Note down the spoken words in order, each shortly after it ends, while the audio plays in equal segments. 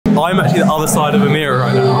I'm actually the other side of a mirror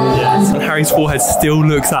right now. Yes. And Harry's forehead still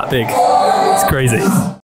looks that big. It's crazy.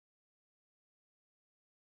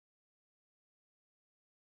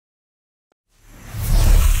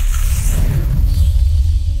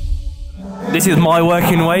 This is my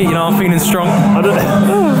working weight, you know, I'm feeling strong.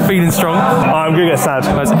 Feeling strong. I'm gonna get sad.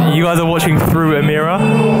 You guys are watching through a mirror.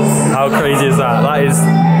 How crazy is that? That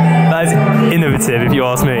is innovative, if you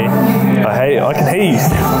ask me. I can hear you.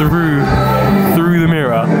 Through the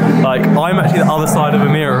mirror. Like, I'm actually the other side of a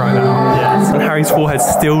mirror right now. Yes. And Harry's forehead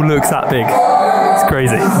still looks that big. It's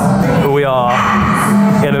crazy. We are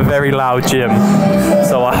in a very loud gym,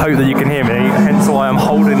 so I hope that you can hear me, hence why I'm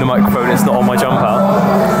holding the microphone, it's not on my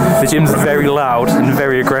jumper. The gym's very loud and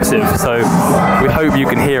very aggressive, so we hope you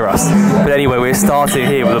can hear us. But anyway, we're starting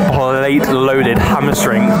here with a plate loaded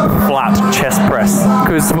hamstring flat chest press,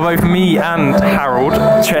 because for both me and Harold,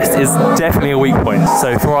 chest is definitely a weak point.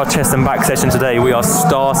 So for our chest and back session today, we are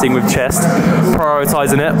starting with chest,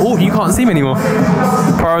 prioritising it. Oh, you can't see me anymore.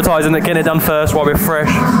 Prioritising it, getting it done first while we're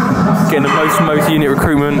fresh, getting the most unit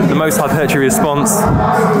recruitment, the most hypertrophy response,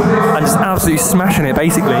 and just absolutely smashing it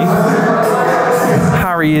basically.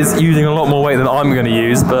 Harry is using a lot more weight than I'm going to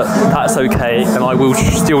use, but that's okay, and I will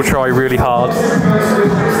still try really hard.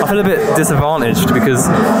 I feel a bit disadvantaged because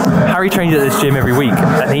Harry trains at this gym every week,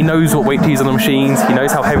 and he knows what weight to use on the machines, he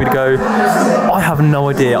knows how heavy to go. I have no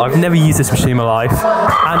idea, I've never used this machine in my life,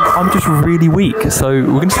 and I'm just really weak, so we're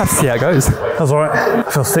going to just have to see how it goes. That's alright,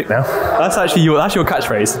 I feel sick now. That's actually your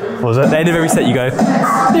catchphrase. What was it? At the end of every set you go,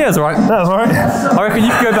 yeah, it's alright. That was alright. I reckon you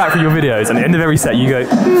can go back for your videos, and at the end of every set you go,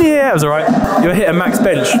 yeah, it was alright. You'll hit a max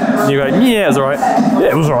bench, and you go, yeah, it was alright. Yeah,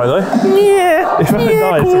 it was alright though. Yeah. If I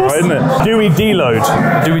die, it's alright, isn't it? Do we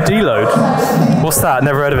deload? Do we deload? What's that?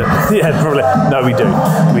 Never heard of it. Yeah, probably. No, we do.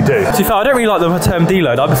 We do. To be fair, I don't really like the term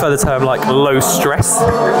deload. I prefer the term like low stress.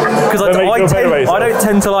 Because I don't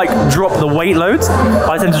tend to like drop the weight loads.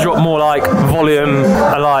 I tend to drop more like volume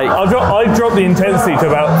and like... I drop the intensity to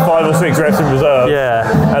about 5 or 6 reps in reserve.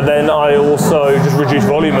 Yeah. And then I also just reduce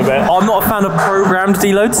volume a bit. I'm not a fan of programmed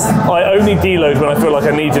deloads. I only deload when I feel like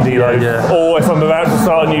I need to deload. Yeah. Or if I'm about to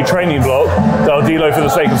start a new training block, I'll deload for the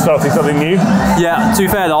sake of starting something new. Yeah, to be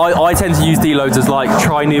fair, I tend to use deloads as like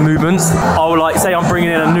try new movements. I would like say I'm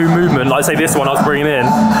bringing in a new movement, like say this one I was bringing in,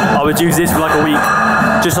 I would use this for like a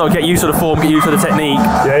week, just sort of get used to the form, get used to the technique,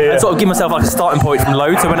 and sort of give myself like a starting point from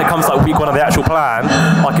load, so when it comes to like week 1 of the actual plan,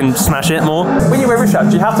 I can smash it more. When you wear wrist wraps,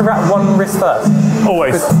 do you have to wrap one wrist first?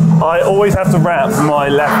 Always. I always have to wrap my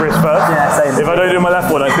left wrist first. Yeah, same. If I don't do my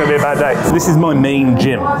left one, it's going to be a bad day. This is my main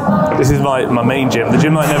gym. This is my main gym. The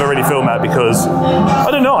gym that I never really film at because,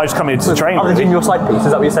 I don't know, I just come here to train. Other gym your side piece,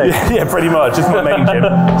 is that what you're saying? Yeah, pretty much. It's my main gym.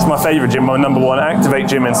 It's my favourite gym, my #1 Activate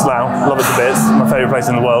gym in Slough. Love it to bits. My favourite place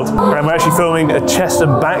in the world. And we're actually filming a chest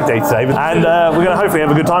and back day today, and we're going to hopefully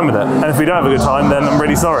have a good time with it. And if we don't have a good time, then I'm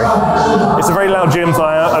really sorry. It's a very loud gym, so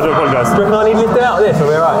I do apologise. Do you reckon I need to lift it out of this, or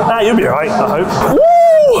we're right? Nah, you'll be alright, I hope. Woo!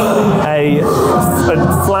 A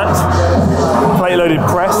flat plate-loaded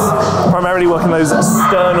press, primarily working those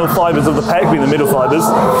sternal fibres of the pec, being the middle fibres.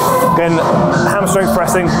 Again, hamstring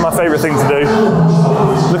pressing, my favourite thing to do.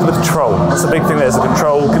 Look at the control. That's the big thing. There's the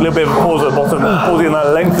control. A little bit of a pause at the bottom, pausing in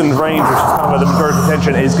that lengthened range, which is kind of where the majority of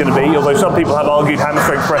tension is going to be. Although some people have argued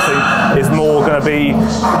hamstring pressing is more going to be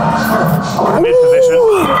mid-position.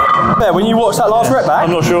 Yeah, when you watch that last rep back,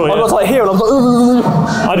 I'm not sure. I was like here, and I was like,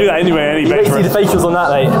 I do that anyway. Any bench you see the facials on that,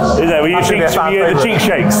 mate. Is there? We get the cheek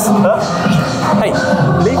shakes. Hey,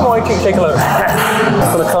 leave my cheek shake alone.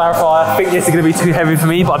 Just want to clarify, I think this is going to be too heavy for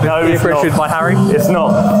me, but I've been really pressured by Harry. It's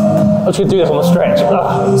not. I'm just going to do this on the stretch.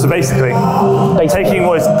 So basically, taking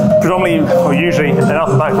what is predominantly, or usually, an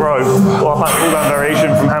upper back row, or upper back pull down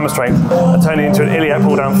variation from hammer strength, and turning it into an iliac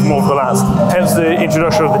pull down for more of the lats. Hence the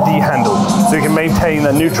introduction of the D handle. So you can maintain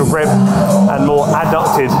a neutral grip and more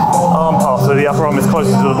adducted arm path, so the upper arm is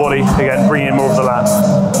closer to the body, again, bringing in more of the lats.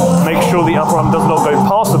 Make sure the upper arm does not go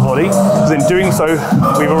past the body, because in doing so,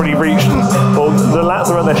 we've already reached, well, the lats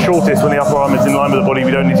are at their shortest when the upper arm is in line with the body.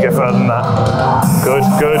 We don't need to go further than that. Good,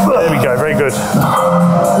 good. There we go, very good.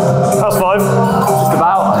 How's 5? Just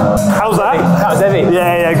about. How's that? That was heavy.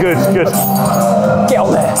 Yeah, good, good. Get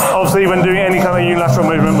on there. Obviously, when doing any kind of unilateral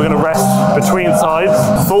movement, we're going to rest between sides.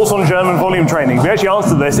 Thoughts on German volume training? We actually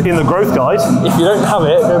answered this in the growth guide. If you don't have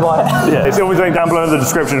it, go buy it. Yeah, it's always linked down below in the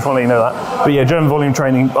description if you want to let you know that. But yeah, German volume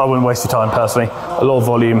training, I wouldn't waste your time personally. A lot of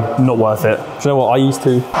volume, not worth it. Do you know what? I used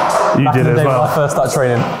to. You did it as well. When I first started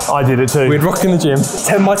training. I did it too. We'd rock in the gym,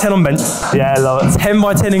 10 by 10 on bench. Yeah, I love it. 10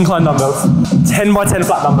 by 10 incline dumbbells, 10 by 10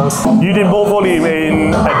 flat dumbbells. You did more volume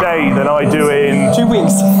in a day than I do in 2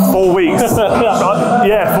 weeks. 4 weeks.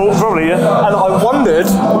 Yeah, probably, yeah. And I wondered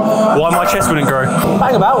why my chest wouldn't grow.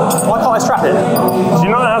 Bang about. Why can't I strap it? Do you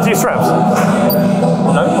not know how to use straps?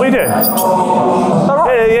 No. What are you doing?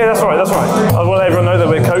 Yeah, that's right, that's right. I want everyone to know that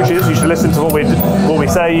we're coaches. You should listen to what we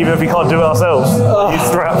say, even if we can't do it ourselves. Use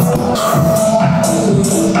straps.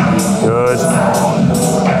 Good.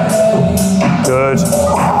 Good.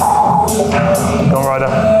 Go on,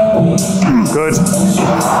 Ryder. Good.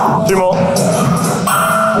 2 more.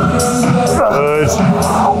 Good.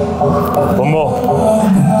 1 more.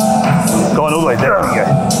 Go on all the way. There we go.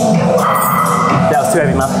 That was too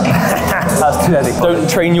heavy, man. That's too heavy. Don't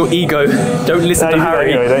train your ego. Don't listen to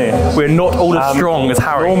Harry. Ego, don't you? We're not all as strong as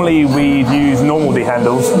Harry. Normally we'd use normal D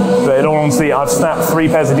handles, but in all honesty, I've snapped 3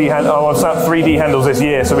 pairs of D handles. Oh, I've snapped 3 D handles this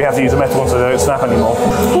year, so we have to use a metal one so they don't snap anymore.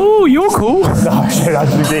 Oh, you're cool. No, shit,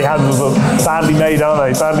 actually D handles are badly made, aren't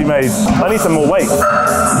they? Badly made. I need some more weight.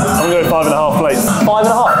 I'm going to go 5.5 plates.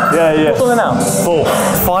 5.5? Yeah. What's on there now? 4.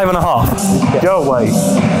 5.5. Go away.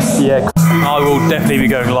 Yeah. I will definitely be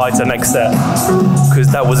going lighter next set because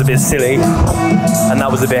that was a bit silly and that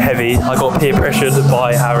was a bit heavy. I got peer pressured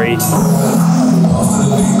by Harry.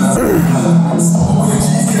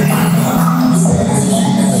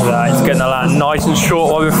 He's getting that nice and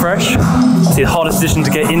short while we're fresh. The hardest position to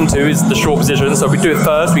get into is the short position, so if we do it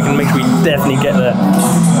first, we can make sure we definitely get there.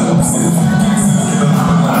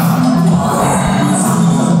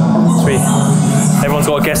 Sweet. Everyone's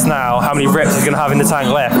got to guess now how many reps he's going to have in the tank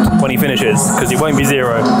left when he finishes, because it won't be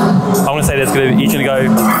 0. I'm going to say he's going to go,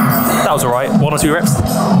 that was alright, 1 or 2 reps.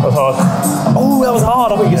 That was hard. Oh, that was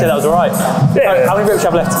hard. I thought you could say that was alright. Yeah. How many reps do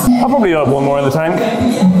you have left? I'll probably have 1 more in the tank.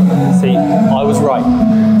 See, I was right.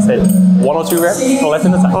 Said 1 or 2 reps left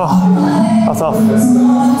in the tank. Oh, that's tough.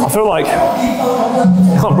 I feel like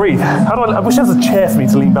I can't breathe. How do I wish there was a chair for me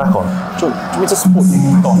to lean back on. Do you want me to support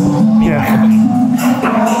you? Go on. Yeah.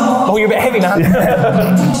 Oh, you're a bit heavy now.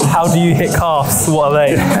 How do you hit calves? What are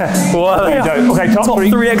they? What are they? Okay, top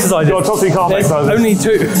 3 exercises. Your top 3 calf There's exercises. only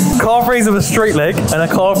 2. Calf raise with a straight leg and a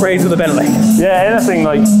calf raise with a bent leg. Yeah, anything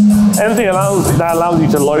that allows you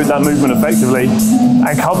to load that movement effectively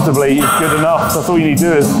and comfortably is good enough. That's all you need to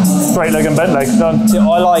do is straight leg and bent leg. Done. See,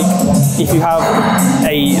 I like if you have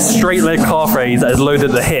a straight leg calf raise that is loaded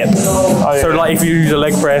at the hip. So like if you use a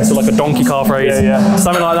leg press or like a donkey calf raise,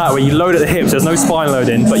 something like that where you load at the hips, there's no spine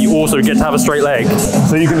loading, but you also get to have a straight leg.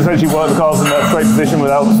 So you can essentially work the calves in that straight position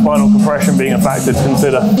without spinal compression being a factor to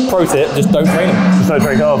consider. Pro tip, just don't train them. Just don't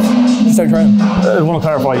train calves. Just don't train them. I want to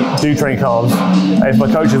clarify, do train calves. If my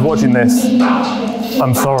coach is watching this,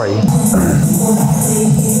 I'm sorry.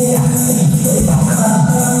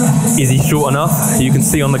 Is he short enough? You can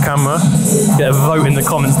see on the camera. Get a vote in the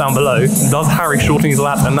comments down below. Does Harry shorten his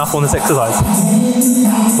lats enough on this exercise?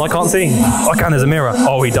 I can't see. I can, there's a mirror.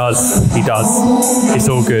 Oh, he does. He does. It's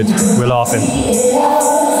all good. We're laughing.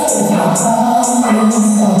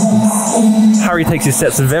 Harry takes his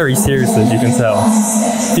sets very seriously, as you can tell.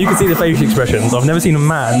 You can see the facial expressions. I've never seen a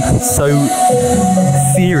man so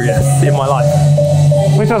serious in my life.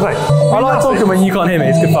 What should I say? I like talking when you can't hear me,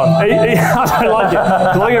 it's good fun. I don't like it.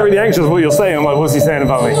 Because I get really anxious what you're saying. I'm like, what's he saying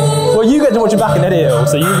about me? Well, you get to watch it back and edit it all,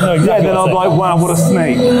 so you know exactly. Yeah, then I'm like, wow, what a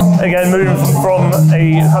snake. Again, moving from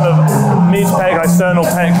a kind of mid-pec, external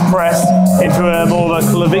pec press into a more of a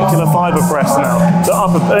clavicular fibre press now.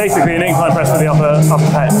 So basically an incline press for the upper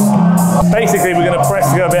pec. Basically, we're going to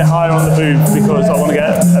press to go a bit higher on the boob because I want to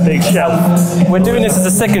get a big shelf. We're doing this as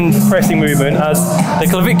the second pressing movement, as the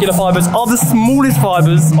clavicular fibres are the smallest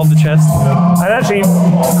fibres of the chest. And actually,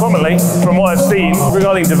 commonly, from what I've seen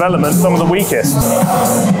regarding development, some of the weakest.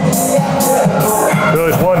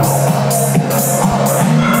 Good, 1.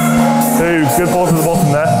 2, good pause at the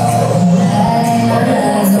bottom there.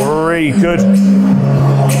 3, good.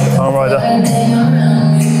 Arm Ryder.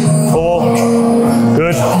 4,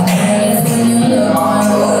 good.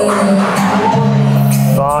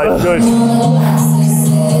 5, good.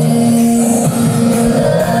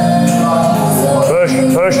 Push.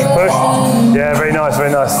 Yeah, very nice,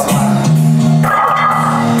 very nice.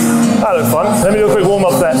 That looks fun. Let me do a quick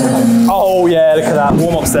warm-up set. Oh yeah, look at that,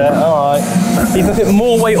 warm-up set, alright. You can put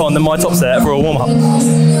more weight on than my top set for a warm-up.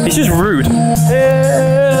 It's just rude.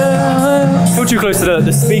 You're too close to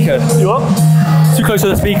the speaker. You what? Too close to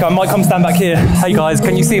the speaker, I might come stand back here. Hey guys,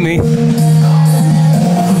 can you see me?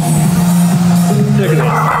 Look at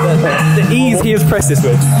this. The ease he has pressed this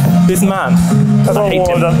with. This man. That's all I've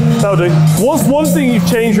done. That'll do. What's one thing you've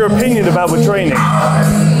changed your opinion about with training?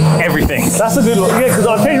 everything. That's a good one. Yeah, because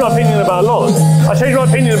I've changed my opinion about a lot. I changed my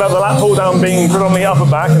opinion about the lat pull down being predominantly upper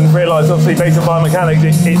back and realised obviously based on biomechanics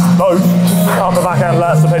it's both upper back and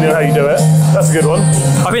lats depending on how you do it. That's a good one.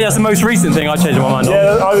 I think that's the most recent thing I changed my mind on.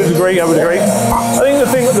 Yeah, I would agree. I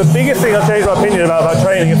think the biggest thing I've changed my opinion about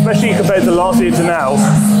training, especially compared to last year to now,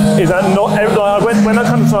 is that not every, when I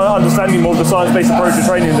come to understanding more of the science-based approach to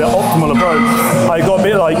training, the optimal approach, I got a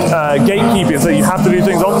bit like gatekeeping, so you have to do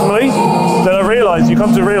things optimally. Then I realised, you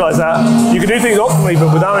come to realise that you can do things optimally,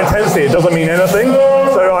 but without intensity, it doesn't mean anything.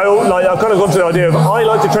 So I've kind of gone to the idea of I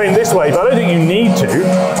like to train this way, but I don't think you need to.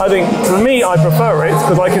 I think for me, I prefer it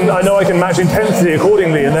because I know I can match intensity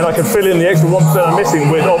accordingly, and then I can fill in the extra 1% I'm missing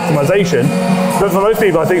with optimization. But for most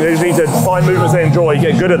people, I think they just need to find movements they enjoy,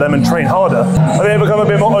 get good at them, and train harder. I think I've become a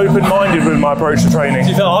bit more open-minded with my approach to training.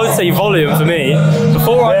 I would say volume for me.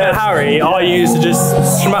 Before I met Harry, I used to just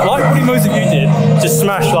smash, like probably most of you did, just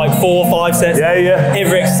smash like 4 or 5 sets.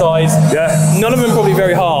 Every exercise. None of them probably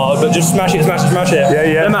very hard, but just smash it, smash it, smash it.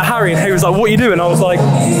 Then I met Harry, and he was like, "What are you doing?" I was like,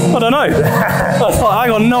 "I don't know." I was like, "I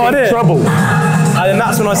got no idea." Trouble. And then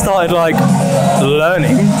that's when I started like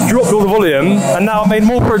learning, dropped all the volume, and now I've made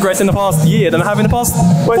more progress in the past year than I have in the past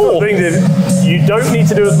 4. You don't need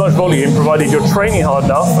to do as much volume provided you're training hard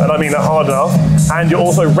enough, and I mean that hard enough, and you're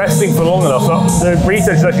also resting for long enough. So the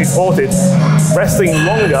research is actually supported. Resting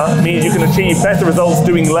longer means you can achieve better results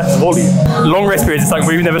doing less volume. Long rest periods is something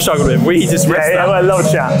we've never struggled with. We just rest. I love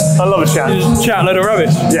a chat. I love a chat. Just chat a load of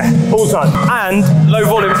rubbish. Yeah, all the time. And low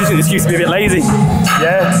volume is just an excuse to be a bit lazy.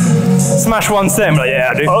 Yeah. Smash 1 set, like,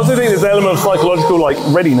 yeah, I do. I also think there's an element of psychological like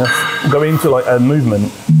readiness going into like a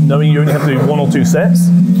movement, knowing you only have to do 1 or 2 sets.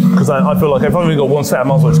 Because I feel like if I've only got 1 set, I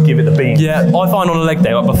might as well just give it the beam. Yeah, I find on a leg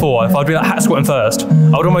day, like before, if I'd be like hack squatting first,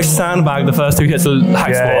 I would almost sandbag the first 2 sets of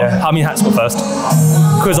hack squat. I mean hack squat first.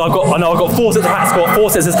 Because I know I've got 4 sets of hack squat, 4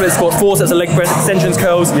 sets of split squat, 4 sets of leg press, extensions,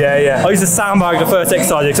 curls. I used to sandbag the first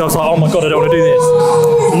exercise because I was like, oh my god, I don't want to do this.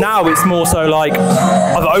 Now it's more so like,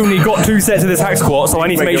 I've only got 2 sets of this hack squat, so I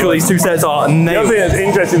need to make sure these 2 sets are nailed. The other thing that's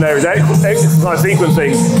interesting there is exercise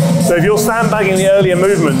sequencing. So if you're sandbagging the earlier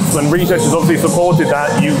movements, when research has obviously supported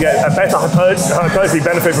that, you get a better hypertrophy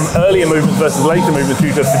benefit from earlier movements versus later movements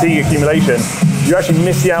due to fatigue accumulation. You're actually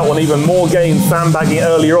missing out on even more gains sandbagging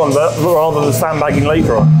earlier on rather than sandbagging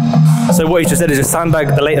later on. So what you just said is just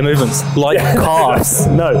sandbag the later movements, like calves.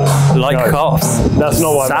 Like calves. That's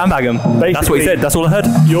not what sandbag them. That's what he said. That's all I heard.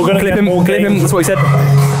 You're going to clip him. That's what he said.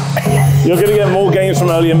 You're going to get more gains from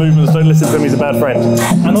earlier movements. Don't listen to him. He's a bad friend.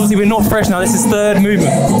 And obviously we're not fresh now. This is 3rd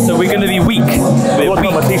movement, so we're going to be weak. We're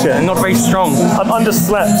weak my t-shirt and not very strong. I'm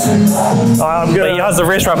underslept. But he has the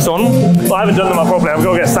wrist wraps on. I haven't done them up properly. I'm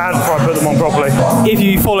going to get sand before I put them on properly. If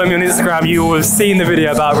you follow me on Instagram, you will have seen the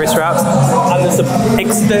video about wrist wraps and the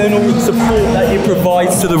external support that it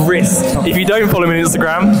provides to the wrist. If you don't follow me on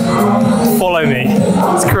Instagram, follow me.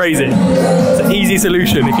 It's crazy. It's an easy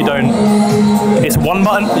solution if you don't. It's 1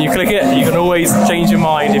 button, you click it, you can always change your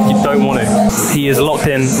mind if you don't want to. He is locked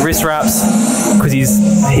in wrist wraps because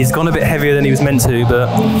he's gone a bit heavier than he was meant to, but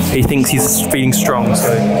he thinks he's feeling strong.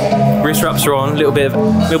 So wrist wraps are on, a little bit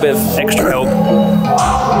of extra help.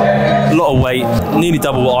 A lot of weight, nearly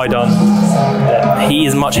double what I done. He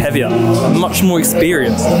is much heavier, much more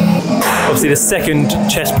experienced. Obviously the second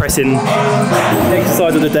chest pressing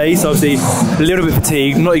exercise of the day, so obviously a little bit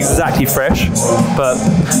fatigued, not exactly fresh, but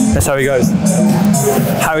that's how he goes.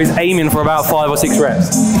 Harry's aiming for about 5 or 6 reps.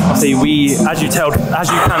 See, as you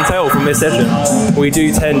can tell from this session, we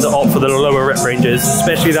do tend to opt for the lower rep ranges,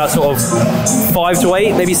 especially that sort of 5 to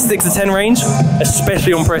 8, maybe 6 to 10 range,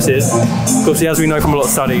 especially on presses. Because as we know from a lot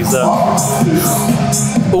of studies, that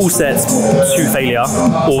all sets to failure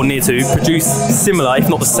or near to produce similar, if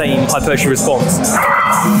not the same, hypertrophy response.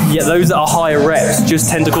 Yet those that are higher reps just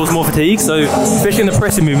tend to cause more fatigue. So especially in the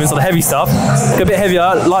pressing movements or the heavy stuff, get a bit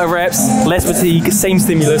heavier, lighter reps, less fatigue, same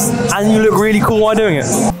stimulus, and you look really cool while doing it.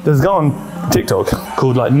 There's a guy on TikTok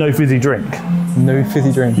called like No Fizzy Drink. No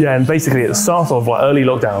fizzy drink. Yeah, and basically at the start of like early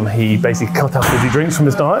lockdown, he basically cut out fizzy drinks from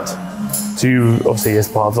his diet to obviously as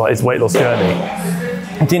part of like his weight loss journey.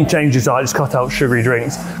 He didn't change his diet, just cut out sugary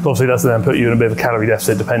drinks. Obviously that's then put you in a bit of a calorie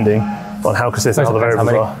deficit depending on how consistent other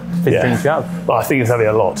variables are. Drinks you have. Well, I think it's having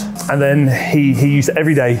a lot. And then he used to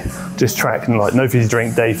every day just track and like no fizzy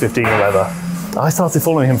drink, day 15 or whatever. I started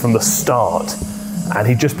following him from the start and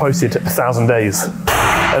he just posted 1,000 days.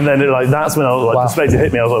 And then that's when I was like, the perspective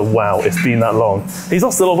hit me. I was like, wow, it's been that long. He's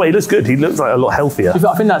lost a lot of weight. He looks good. He looks like a lot healthier.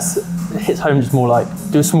 I think that's hits home just more like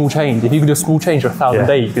do a small change. If you can do a small change for 1,000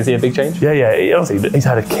 days, you can see a big change. Yeah. Honestly, he's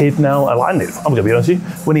had a kid now. I'm going to be honest with you.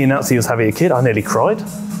 When he announced he was having a kid, I nearly cried.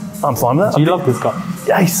 I'm fine with that. Do you love this guy?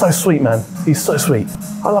 Yeah, he's so sweet, man. He's so sweet.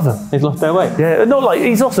 I love him. He's lost their weight. Yeah, not like,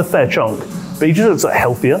 he's lost a fair chunk, but he just looks like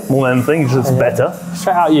healthier more than anything. He just looks better.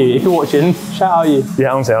 Shout out you. If you're watching, shout out you.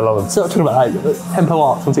 Yeah, honestly, I love him. So talking about like Tempo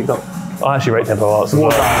Arts on TikTok. I actually rate Tempo Arts as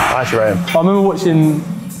well. I actually rate him. I remember watching,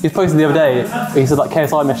 he posted the other day, he said like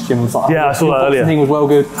KSI messaged him, was like, yeah, I saw that earlier. The thing was well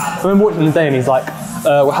good. I remember watching the day and he's like,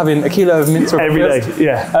 we're having a kilo of mince every day,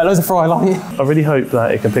 yeah. Loads of fry line. I really hope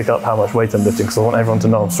that it can pick up how much weight I'm lifting because I want everyone to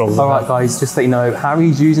know I'm stronger than Alright guys, just so you know,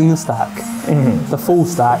 Harry's using the stack, the full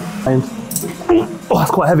stack, and oh, that's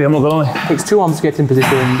quite heavy, I'm not gonna lie. takes 2 arms to get in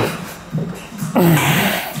position.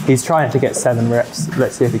 He's trying to get 7 reps.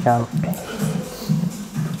 Let's see if he can.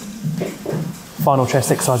 Final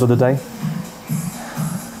chest exercise of the day.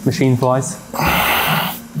 Machine flies.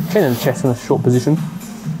 Training the chest in a short position.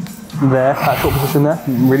 There, that short position there,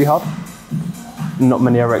 really hard. Not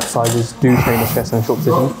many other exercises do train the chest in a short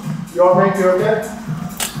position. You okay? You okay?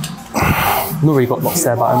 Not really got a lot to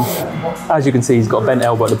say about him. As you can see, he's got a bent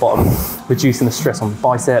elbow at the bottom, reducing the stress on the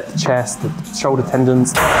bicep, the chest, the shoulder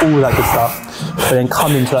tendons, all of that good stuff. But then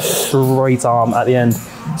come into that straight arm at the end,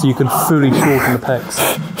 so you can fully shorten the pecs.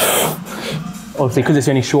 Obviously, because it's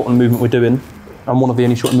the only shortened movement we're doing, and one of the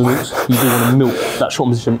only shortened movements, you do want to milk that short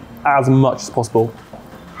position as much as possible.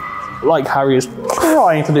 Like Harry is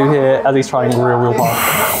trying to do here, as he's trying real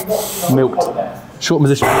hard. Milked. Short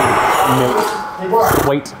position, milked.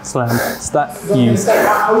 Weight, slam, stack, use.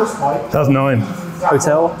 That was 9.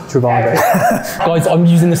 Hotel, Travago. Guys, I'm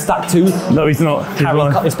using the stack too. No, he's not. He's Harry,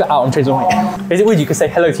 lying. cut this bit out and change the weight. Is it weird you can say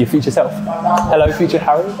hello to your future self? Hello, future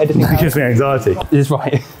Harry? Editing It Harry? gives me anxiety. This is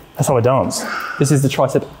right. That's how I dance. This is the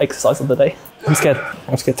tricep exercise of the day. I'm scared.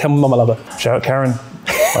 Tell Mum I love her. Shout out Karen.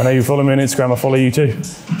 I know you follow me on Instagram, I follow you too.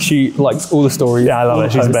 She likes all the stories. Yeah, I love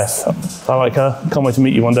it, she's the best. I like her, can't wait to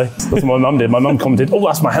meet you one day. That's what my mum did. My mum commented, oh,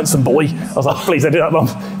 that's my handsome boy. I was like, please don't do that, mum.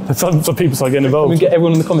 Some people start getting involved. We get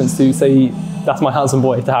everyone in the comments to say, that's my handsome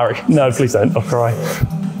boy to Harry. No, please don't, I'll cry.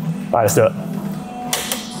 Right, let's do it.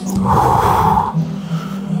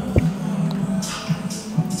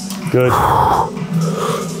 Good.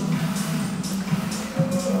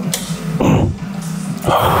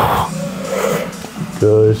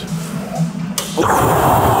 Good.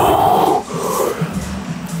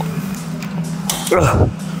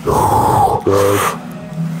 Good.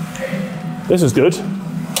 This is good.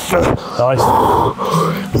 Nice.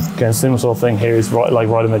 Again, similar sort of thing here is right, like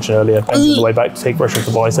Ryder mentioned earlier, bending the way back to take pressure off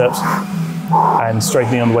the biceps and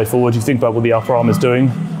straightening on the way forward. You think about what the upper arm is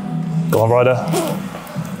doing. Go on, Ryder.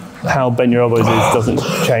 How bent your elbows is doesn't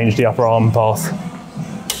change the upper arm path.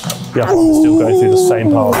 The upper arm is still going through the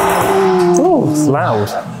same path. Oh, it's loud.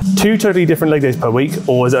 2 totally different leg days per week,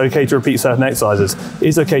 or is it okay to repeat certain exercises?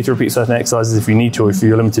 It's okay to repeat certain exercises if you need to, or if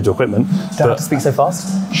you're limited to equipment. Don't have to speak so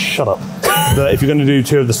fast. Shut up. But if you're going to do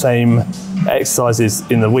 2 of the same exercises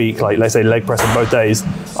in the week, like let's say leg press on both days,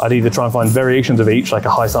 I'd either try and find variations of each, like a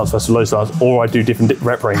high stance versus low stance, or I'd do different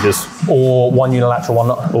rep ranges. Or one unilateral, one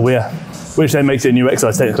not. Or yeah, which then makes it a new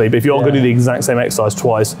exercise technically. But if you're going to do the exact same exercise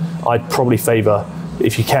twice, I'd probably favour,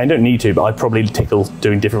 if you can, don't need to, but I'd probably tickle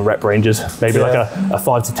doing different rep ranges. Maybe like a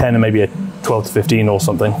 5 to 10 and maybe a 12 to 15 or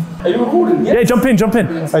something. Are you recording? Yeah, jump in.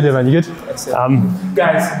 How you doing, man? You good?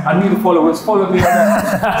 Guys, I need the followers. Follow me on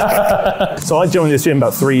that. So I joined this gym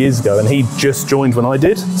about 3 years ago and he just joined when I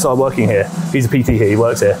did, started working here. He's a PT here, he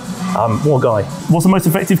works here. What a guy. What's the most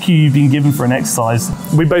effective cue you've been given for an exercise?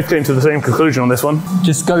 We both came to the same conclusion on this one.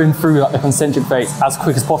 Just going through like the concentric phase as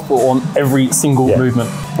quick as possible on every single movement.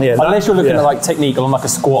 Yeah, unless you're looking at like technique on like a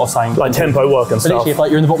squat or something. Like tempo work and But stuff. literally, if like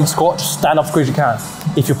you're in the bottom of a squat, just stand up as quick as you can.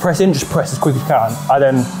 If you're pressing, just press as quick as you can. And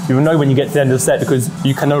then you'll know when you get to the end of the set because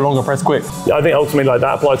you can no longer press quick. Yeah, I think ultimately like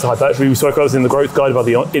that applies to hypertrophy. We spoke about in the growth guide about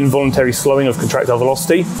the involuntary slowing of contractile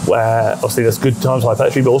velocity, where obviously there's good times for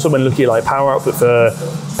hypertrophy, but also when looking at like power output for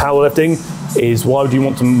powerlifting, is why would you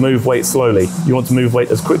want to move weight slowly? You want to move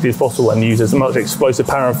weight as quickly as possible and use as much explosive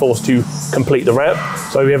power and force to complete the rep.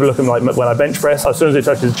 So if you ever look at like when I bench press, as soon as it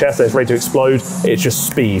touches the chest, it's ready to explode. It's just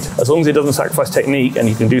speed. As long as it doesn't sacrifice technique and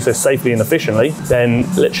you can do so safely and efficiently, then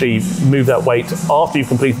literally move that weight after you've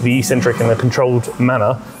completed the eccentric in a controlled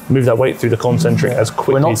manner. Move that weight through the concentric as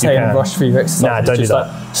quickly as you can. We're not saying rush through your exercise. Nah, don't do that.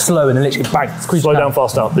 Like slow and then literally bang, as quick as Slow you can. down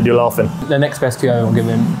fast enough that you're laughing. The next best cue I'm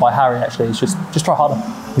giving by Harry actually is just try harder.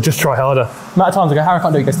 Just try harder. The amount of times I go, Harry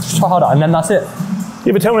can't do it, he goes, just try harder, and then that's it. Yeah,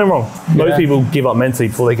 Yeah, but tell me I'm wrong. Most people give up mentally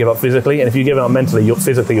before they give up physically, and if you give up mentally,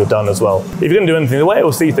 physically you're done as well. If you're going to do anything, the way I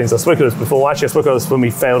will see things, I spoke of this before, actually I spoke of this when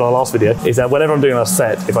we failed our last video, is that whenever I'm doing a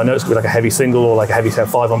set, if I know it's going to be like a heavy single or like a heavy set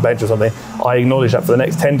 5 on bench or something, I acknowledge that for the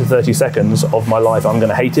next 10 to 30 seconds of my life, I'm going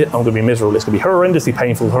to hate it, I'm going to be miserable, it's going to be horrendously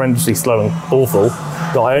painful, horrendously slow and awful,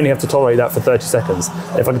 but I only have to tolerate that for 30 seconds.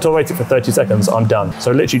 If I can tolerate it for 30 seconds, I'm done.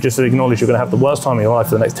 So literally just to acknowledge you're going to have the worst time of your life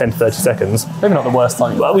for the next 10 to 30 seconds. Maybe not the worst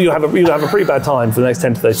time. Well, you'll have a pretty bad time for the next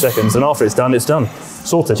 10 to 30 seconds, and after it's done, it's done.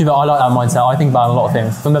 Sorted. Do you know, I like that mindset. I think about a lot of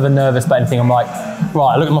things. If I'm ever nervous about anything, I'm like,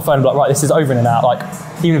 right, I look at my phone and be like, right, this is over in an hour. Like,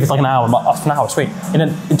 even if it's like an hour, I'm like, oh, an hour, sweet.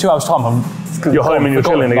 In 2 hours time, you're home and you're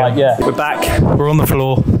chilling again. Like, yeah. We're back, we're on the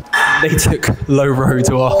floor. They took low row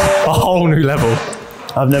to a whole new level.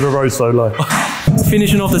 I've never rode so low.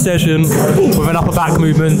 Finishing off the session with an upper back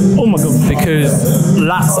movement. Oh my god. Because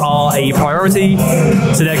lats are a priority,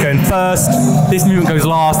 so they're going first. This movement goes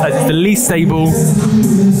last as it's the least stable.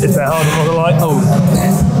 Is that hard? I'm not gonna lie.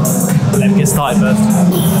 Oh. Let me get started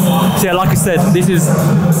first. So yeah, like I said,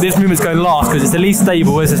 this movement's going last because it's the least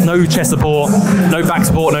stable. There's no chest support, no back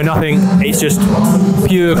support, no nothing. It's just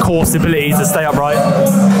pure core stability to stay upright.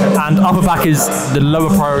 And upper back is the lower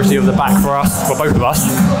priority of the back for us, for both of us,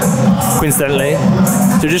 coincidentally.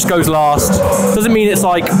 So it just goes last. Doesn't mean it's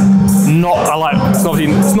like it's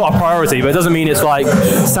not a priority, but it doesn't mean it's like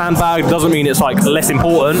sandbagged. Doesn't mean it's like less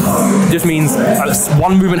important. It just means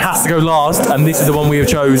one movement has to go last, and this is the one we have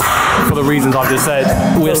chose for the reasons I've just said.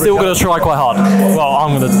 We're still going to try quite hard. Well,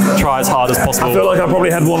 I'm going to try as hard as possible. I feel like I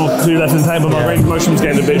probably had 1 or 2 left in the tank, but my range of motion was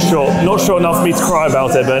getting a bit short. Not short enough for me to cry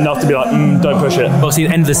about it, but enough to be like, don't push it. Obviously,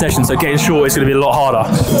 the end of the session, so getting short is going to be a lot harder.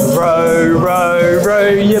 Row, row, row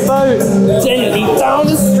your boat gently down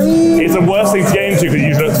the stream. It's the worst thing to get into because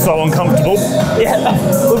you look so uncomfortable. Yeah,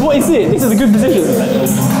 but what is it? This is a good position.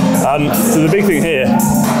 So the big thing here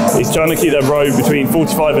is trying to keep that row between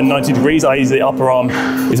 45 and 90 degrees. I use the upper arm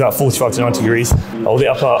is about 45 to 90 degrees. Or the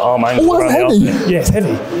upper arm angle. Oh, that's heavy. Yeah, it's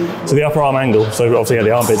heavy. So the upper arm angle, so obviously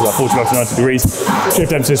the armpit is about 45 to 90 degrees.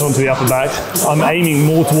 Shift emphasis onto the upper back. I'm aiming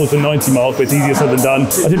more towards the 90 mark, but it's easier said than done.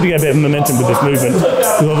 I typically get a bit of momentum with this movement,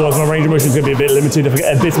 because otherwise my range of motion is going to be a bit limited. If I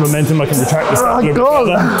get a bit of momentum, I can retract this a little bit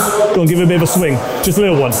further. Go on, give it a bit of a swing. Just a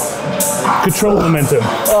little one. Control momentum.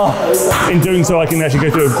 In doing so, I can actually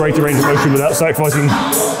go through a greater range of motion without sacrificing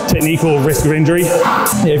technique or risk of injury.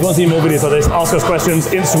 Yeah, if you want to see more videos like this, ask us questions,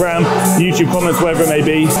 Instagram, YouTube comments, wherever it may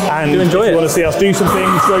be. And if you want to see us do some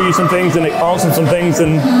things, show you some things, and answer some things,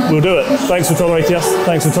 then we'll do it. Thanks for tolerating us.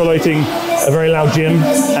 Thanks for tolerating a very loud gym.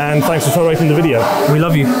 And thanks for tolerating the video. We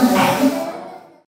love you.